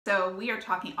So we are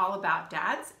talking all about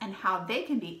dads and how they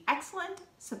can be excellent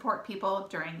support people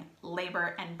during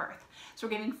labor and birth. So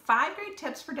we're giving 5 great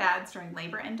tips for dads during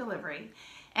labor and delivery.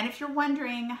 And if you're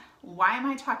wondering, why am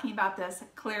I talking about this?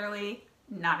 Clearly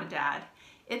not a dad.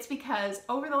 It's because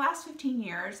over the last 15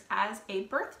 years as a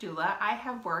birth doula, I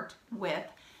have worked with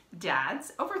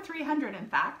dads, over 300 in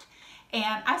fact,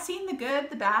 and I've seen the good,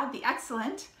 the bad, the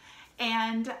excellent,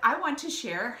 and I want to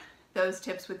share those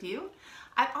tips with you.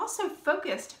 I've also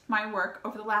focused my work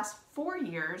over the last 4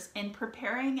 years in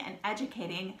preparing and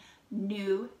educating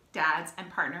new dads and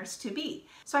partners to be.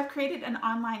 So I've created an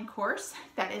online course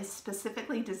that is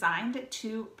specifically designed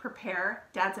to prepare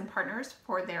dads and partners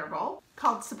for their role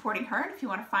called Supporting Her. If you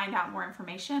want to find out more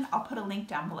information, I'll put a link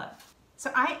down below.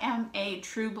 So I am a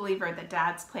true believer that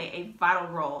dads play a vital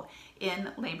role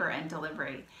in labor and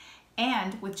delivery.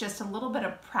 And with just a little bit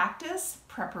of practice,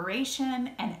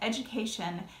 preparation, and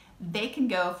education, they can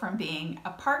go from being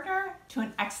a partner to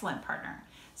an excellent partner.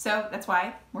 So that's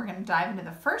why we're going to dive into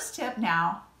the first tip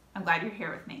now. I'm glad you're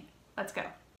here with me. Let's go.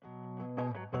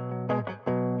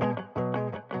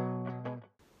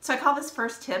 So I call this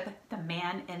first tip the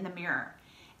man in the mirror.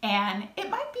 And it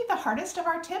might be the hardest of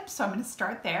our tips, so I'm going to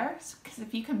start there, because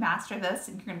if you can master this,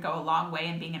 you're going to go a long way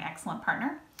in being an excellent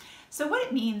partner. So what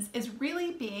it means is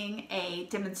really being a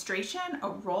demonstration, a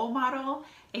role model,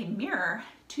 a mirror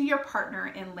to your partner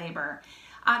in labor.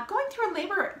 Going through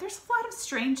labor, there's a lot of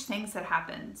strange things that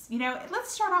happens.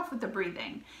 Let's start off with the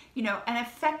breathing. An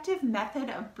effective method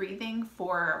of breathing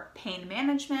for pain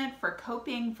management, for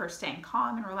coping, for staying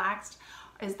calm and relaxed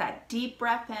is that deep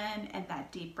breath in and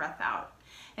that deep breath out.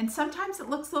 And sometimes it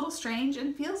looks a little strange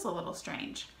and feels a little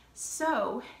strange.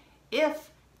 So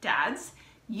if dads,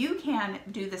 you can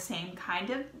do the same kind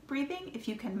of breathing, if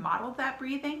you can model that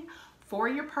breathing for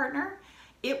your partner,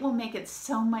 it will make it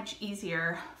so much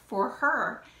easier for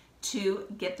her to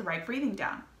get the right breathing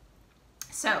down.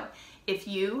 So if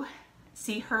you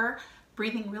see her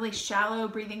breathing really shallow,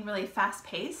 breathing really fast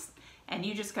paced, and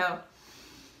you just go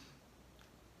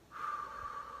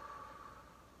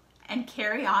and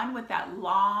carry on with that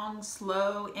long,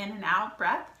 slow in and out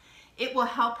breath, it will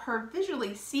help her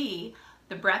visually see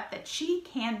the breath that she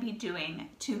can be doing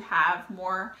to have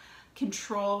more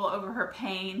control over her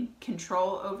pain,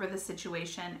 control over the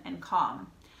situation, and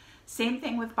calm. Same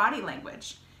thing with body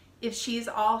language. If she's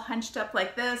all hunched up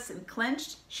like this and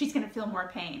clenched, she's going to feel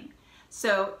more pain.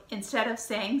 So instead of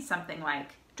saying something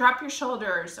like, drop your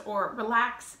shoulders or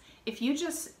relax, if you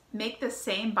just make the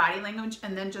same body language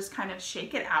and then just kind of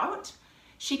shake it out,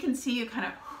 she can see you kind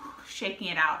of shaking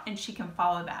it out and she can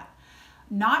follow that.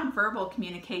 Nonverbal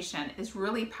communication is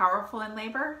really powerful in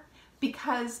labor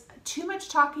because too much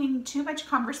talking, too much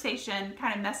conversation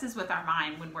kind of messes with our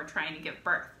mind when we're trying to give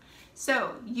birth.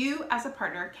 So you as a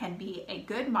partner can be a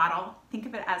good model. Think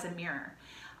of it as a mirror.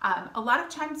 A lot of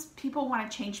times people want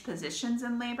to change positions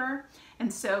in labor,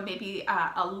 and so maybe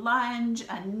a lunge,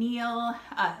 a kneel,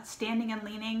 standing and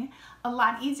leaning, a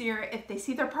lot easier if they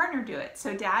see their partner do it.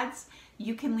 So dads,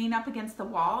 you can lean up against the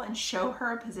wall and show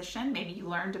her a position maybe you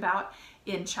learned about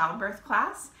in childbirth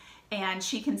class, and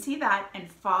she can see that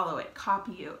and follow it,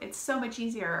 copy you. It's so much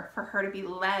easier for her to be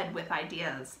led with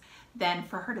ideas than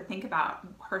for her to think about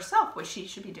herself what she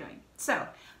should be doing. So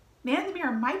man in the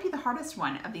mirror might be the hardest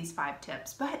one of these 5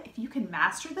 tips, but if you can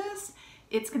master this,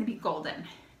 it's going to be golden.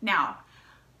 Now,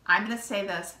 I'm going to say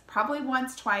this probably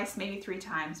once, twice, maybe 3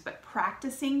 times, but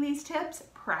practicing these tips,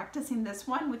 practicing this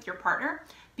one with your partner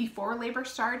before labor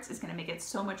starts is going to make it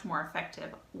so much more effective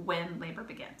when labor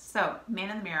begins. So, man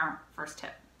in the mirror, first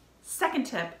tip. Second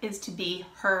tip is to be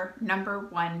her #1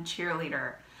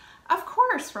 cheerleader. Of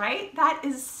course, right? That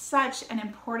is such an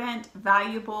important,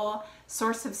 valuable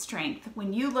source of strength.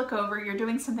 When you look over, you're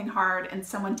doing something hard and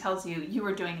someone tells you you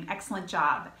are doing an excellent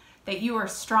job, that you are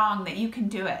strong, that you can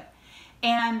do it.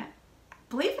 And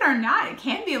believe it or not, it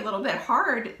can be a little bit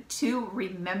hard to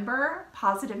remember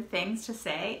positive things to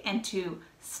say and to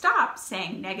stop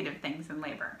saying negative things in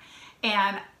labor.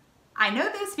 And I know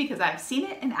this because I've seen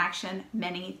it in action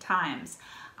many times.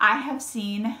 I have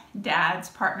seen dads,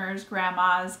 partners,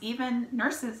 grandmas, even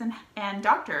nurses and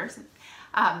doctors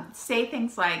say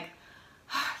things like,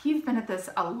 you've been at this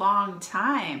a long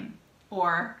time,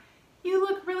 or you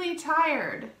look really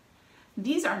tired.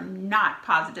 These are not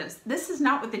positives. This is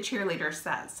not what the cheerleader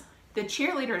says. The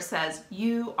cheerleader says,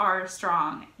 you are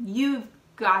strong, you've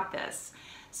got this.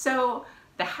 So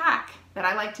the hack that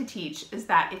I like to teach is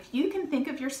that if you can think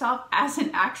of yourself as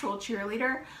an actual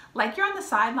cheerleader, like you're on the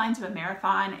sidelines of a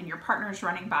marathon and your partner's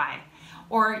running by,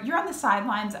 or you're on the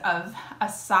sidelines of a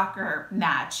soccer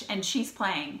match and she's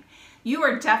playing, You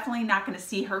are definitely not going to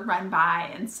see her run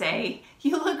by and say,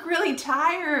 "You look really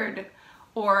tired,"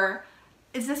 or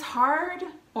 "Is this hard?"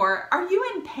 or "Are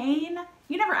you in pain?"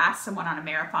 You never ask someone on a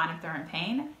marathon if they're in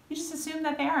pain. You just assume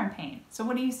that they are in pain. So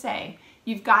what do you say?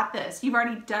 "You've got this. You've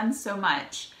already done so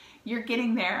much. You're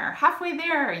getting there. Halfway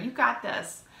there. You got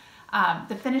this.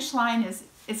 The finish line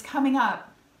is coming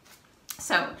up."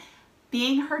 So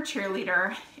being her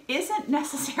cheerleader isn't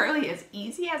necessarily as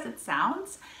easy as it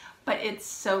sounds, but it's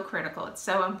so critical. It's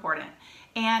so important.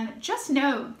 And just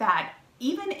know that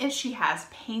even if she has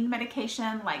pain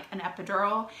medication like an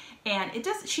epidural and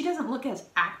she doesn't look as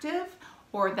active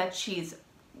or that she's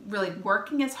really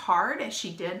working as hard as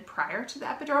she did prior to the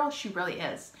epidural, she really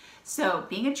is. So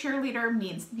being a cheerleader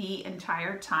means the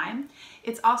entire time.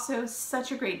 It's also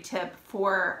such a great tip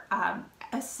for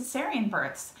a cesarean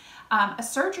births. A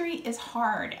surgery is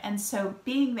hard, and so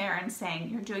being there and saying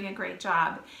you're doing a great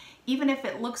job, even if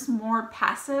it looks more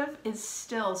passive, is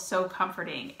still so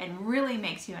comforting and really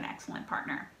makes you an excellent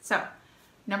partner. So,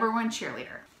 number one,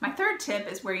 cheerleader. My third tip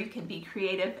is where you can be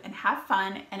creative and have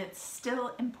fun, and it's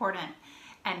still important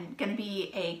and going to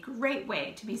be a great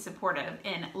way to be supportive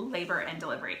in labor and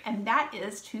delivery, and that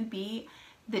is to be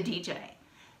the DJ.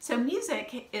 So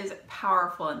music is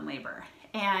powerful in labor,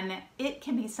 and it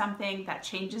can be something that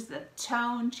changes the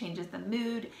tone, changes the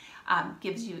mood,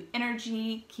 gives you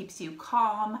energy, keeps you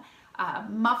calm,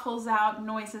 muffles out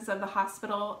noises of the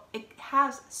hospital. It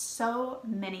has so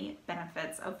many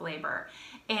benefits of labor,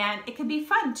 and it can be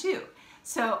fun too.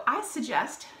 So I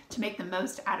suggest to make the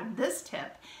most out of this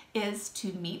tip is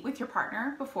to meet with your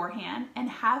partner beforehand and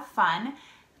have fun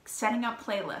setting up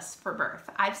playlists for birth.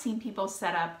 I've seen people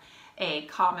set up a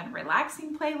calm and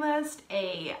relaxing playlist,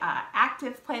 a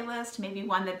active playlist, maybe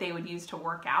one that they would use to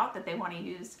work out, that they want to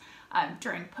use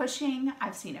during pushing.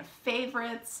 I've seen a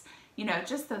favorites, you know,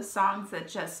 just those songs that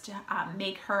just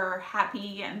make her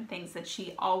happy and things that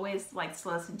she always likes to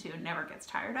listen to and never gets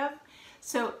tired of.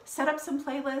 So set up some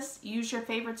playlists, use your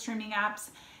favorite streaming apps,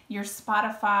 your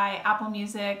Spotify, Apple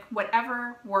Music,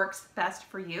 whatever works best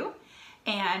for you,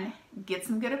 and get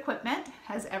some good equipment,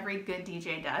 as every good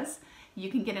DJ does. You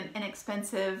can get an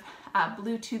inexpensive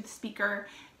Bluetooth speaker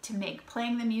to make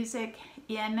playing the music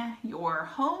in your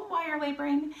home while you're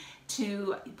laboring,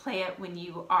 to play it when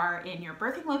you are in your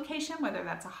birthing location, whether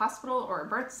that's a hospital or a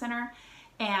birth center,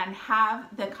 and have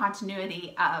the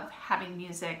continuity of having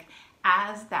music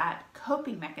as that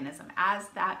coping mechanism, as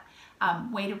that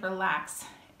way to relax.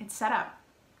 It's set up.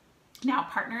 Now,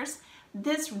 partners,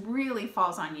 this really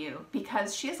falls on you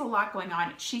because she has a lot going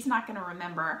on. She's not going to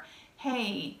remember,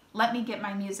 hey, let me get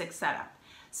my music set up.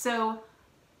 So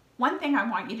one thing I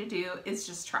want you to do is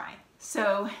just try.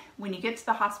 So when you get to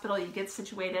the hospital, you get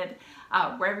situated,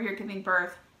 wherever you're giving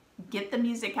birth, get the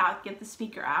music out, get the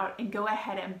speaker out, and go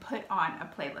ahead and put on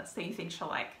a playlist that you think she'll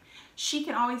like. She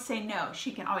can always say no.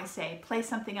 She can always say, play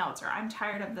something else, or I'm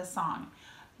tired of this song.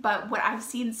 But what I've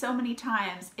seen so many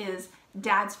times is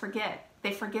dads forget.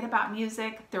 They forget about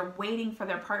music. They're waiting for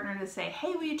their partner to say,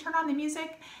 hey, will you turn on the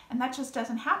music? And that just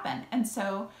doesn't happen. And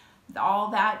so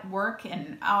all that work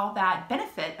and all that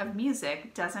benefit of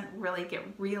music doesn't really get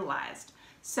realized.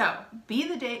 So be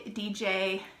the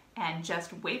DJ and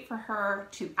just wait for her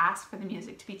to ask for the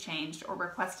music to be changed or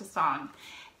request a song.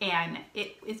 And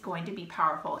it is going to be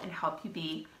powerful and help you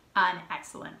be an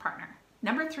excellent partner.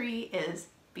 Number 3 is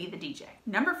be the DJ.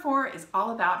 Number 4 is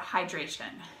all about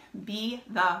hydration. Be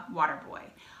the water boy.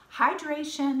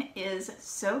 Hydration is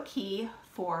so key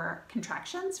for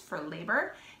contractions, for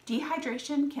labor.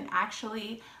 Dehydration can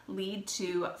actually lead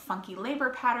to funky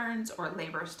labor patterns or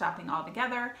labor stopping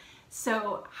altogether.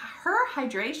 So her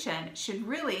hydration should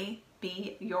really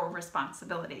be your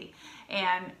responsibility.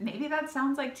 And maybe that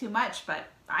sounds like too much, but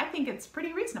I think it's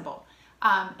pretty reasonable.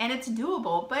 And it's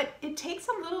doable, but it takes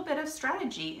a little bit of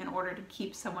strategy in order to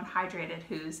keep someone hydrated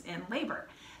who's in labor.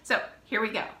 So here we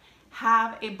go.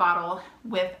 Have a bottle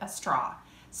with a straw.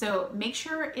 So make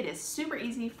sure it is super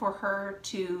easy for her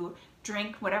to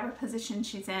drink whatever position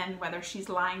she's in, whether she's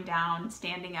lying down,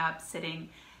 standing up, sitting.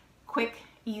 Quick,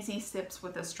 easy sips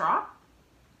with a straw.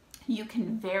 You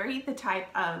can vary the type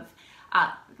of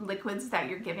liquids that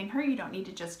you're giving her. You don't need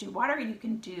to just do water. You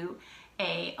can do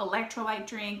a electrolyte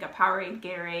drink, a Powerade,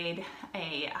 Gatorade,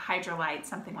 a Hydrolyte,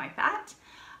 something like that.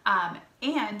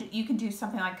 And you can do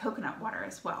something like coconut water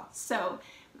as well. So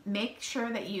make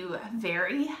sure that you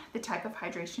vary the type of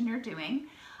hydration you're doing.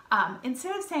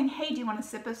 Instead of saying, hey, do you want a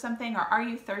sip of something, or are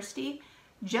you thirsty?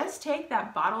 Just take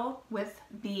that bottle with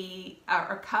the,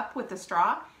 or cup with the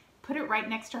straw, put it right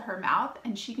next to her mouth,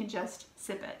 and she can just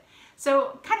sip it.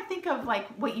 So kind of think of like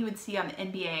what you would see on the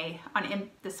NBA, on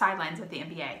the sidelines of the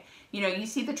NBA. You know, you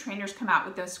see the trainers come out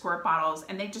with those squirt bottles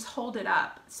and they just hold it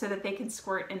up so that they can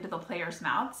squirt into the players'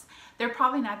 mouths. They're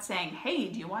probably not saying, hey,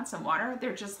 do you want some water?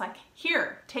 They're just like,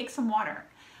 here, take some water.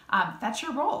 That's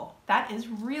your role. That is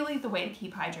really the way to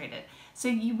keep hydrated. So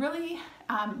you really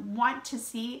want to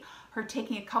see her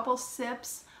taking a couple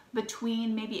sips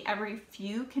between maybe every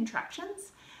few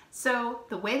contractions. So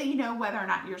the way that you know whether or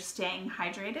not you're staying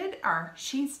hydrated, or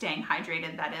she's staying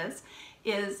hydrated, that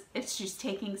is if she's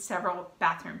taking several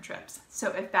bathroom trips.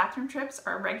 So if bathroom trips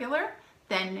are regular,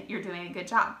 then you're doing a good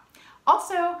job.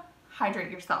 Also,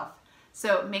 hydrate yourself.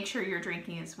 So make sure you're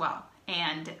drinking as well.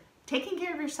 And taking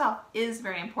care of yourself is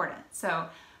very important. So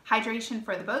hydration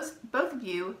for the both of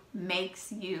you makes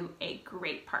you a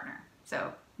great partner.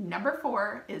 So number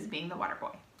 4 is being the water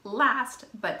boy. Last,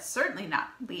 but certainly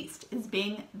not least, is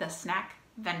being the snack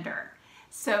vendor.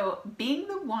 So being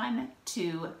the one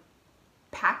to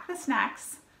pack the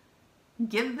snacks,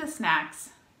 give the snacks,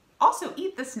 also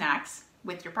eat the snacks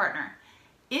with your partner.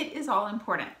 It is all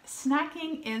important.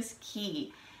 Snacking is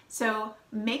key. So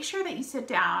make sure that you sit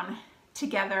down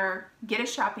together, get a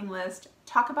shopping list,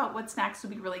 talk about what snacks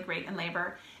would be really great in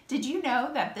labor. Did you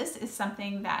know that this is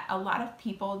something that a lot of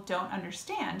people don't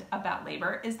understand about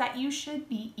labor, is that you should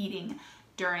be eating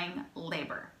during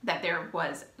labor? That there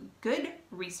was good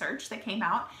research that came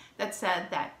out that said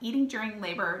that eating during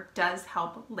labor does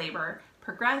help labor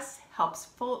progress, helps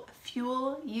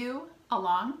fuel you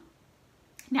along.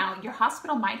 Now, your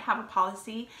hospital might have a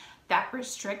policy that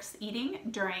restricts eating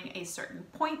during a certain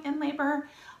point in labor,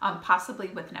 possibly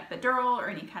with an epidural or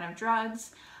any kind of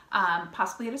drugs,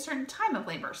 possibly at a certain time of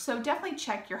labor. So definitely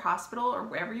check your hospital or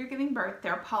wherever you're giving birth,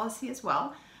 their policy as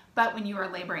well. But when you are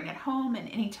laboring at home and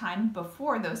any time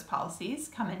before those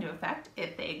policies come into effect,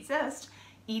 if they exist,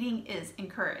 eating is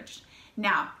encouraged.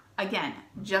 Now, again,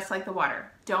 just like the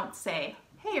water, don't say,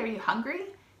 hey, are you hungry?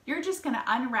 You're just gonna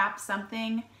unwrap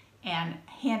something and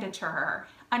hand it to her.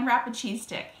 Unwrap a cheese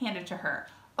stick, hand it to her.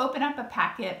 Open up a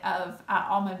packet of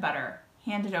almond butter,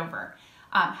 hand it over.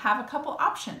 Have a couple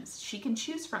options. She can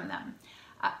choose from them.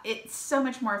 It's so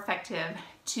much more effective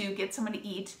to get someone to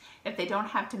eat if they don't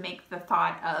have to make the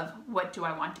thought of what do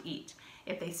I want to eat.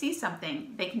 If they see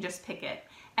something, they can just pick it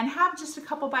and have just a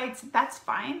couple bites. That's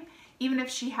fine. Even if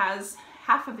she has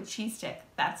half of a cheese stick,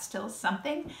 that's still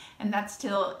something, and that's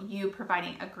still you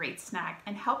providing a great snack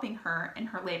and helping her in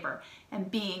her labor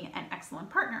and being an excellent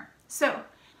partner. So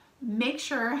make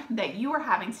sure that you are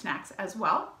having snacks as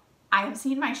well. I have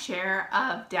seen my share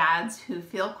of dads who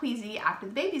feel queasy after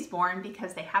the baby's born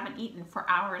because they haven't eaten for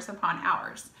hours upon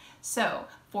hours. So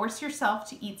force yourself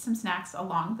to eat some snacks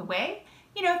along the way.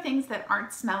 You know, things that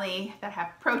aren't smelly, that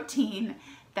have protein,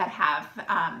 that have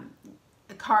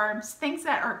the carbs, things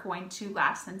that are going to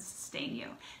last and sustain you.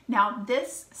 Now,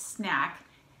 this snack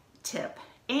tip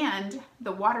and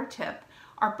the water tip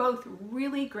are both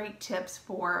really great tips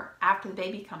for after the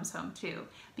baby comes home too,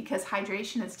 because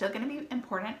hydration is still going to be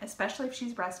important, especially if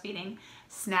she's breastfeeding.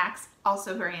 Snacks,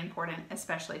 also very important,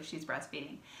 especially if she's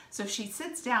breastfeeding. So if she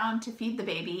sits down to feed the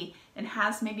baby and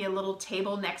has maybe a little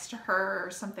table next to her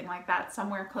or something like that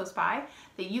somewhere close by,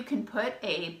 that you can put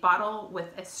a bottle with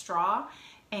a straw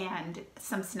and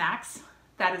some snacks,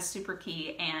 that is super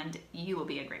key, and you will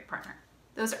be a great partner.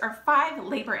 Those are 5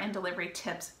 labor and delivery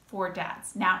tips for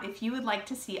dads. Now, if you would like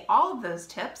to see all of those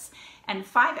tips and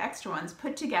 5 extra ones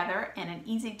put together in an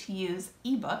easy to use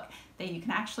ebook that you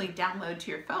can actually download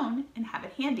to your phone and have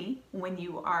it handy when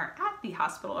you are at the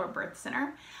hospital or birth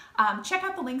center, check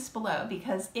out the links below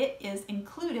because it is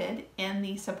included in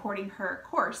the Supporting Her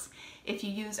course if you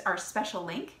use our special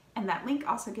link, and that link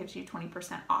also gives you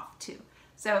 20% off too.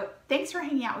 So thanks for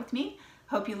hanging out with me.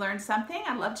 Hope you learned something.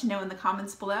 I'd love to know in the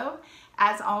comments below.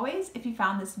 As always, if you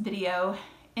found this video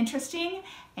interesting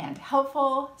and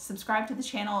helpful, subscribe to the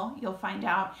channel. You'll find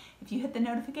out if you hit the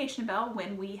notification bell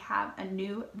when we have a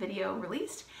new video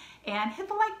released, and hit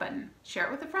the like button, share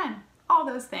it with a friend, all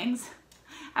those things.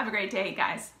 Have a great day,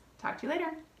 guys. Talk to you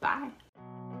later. Bye.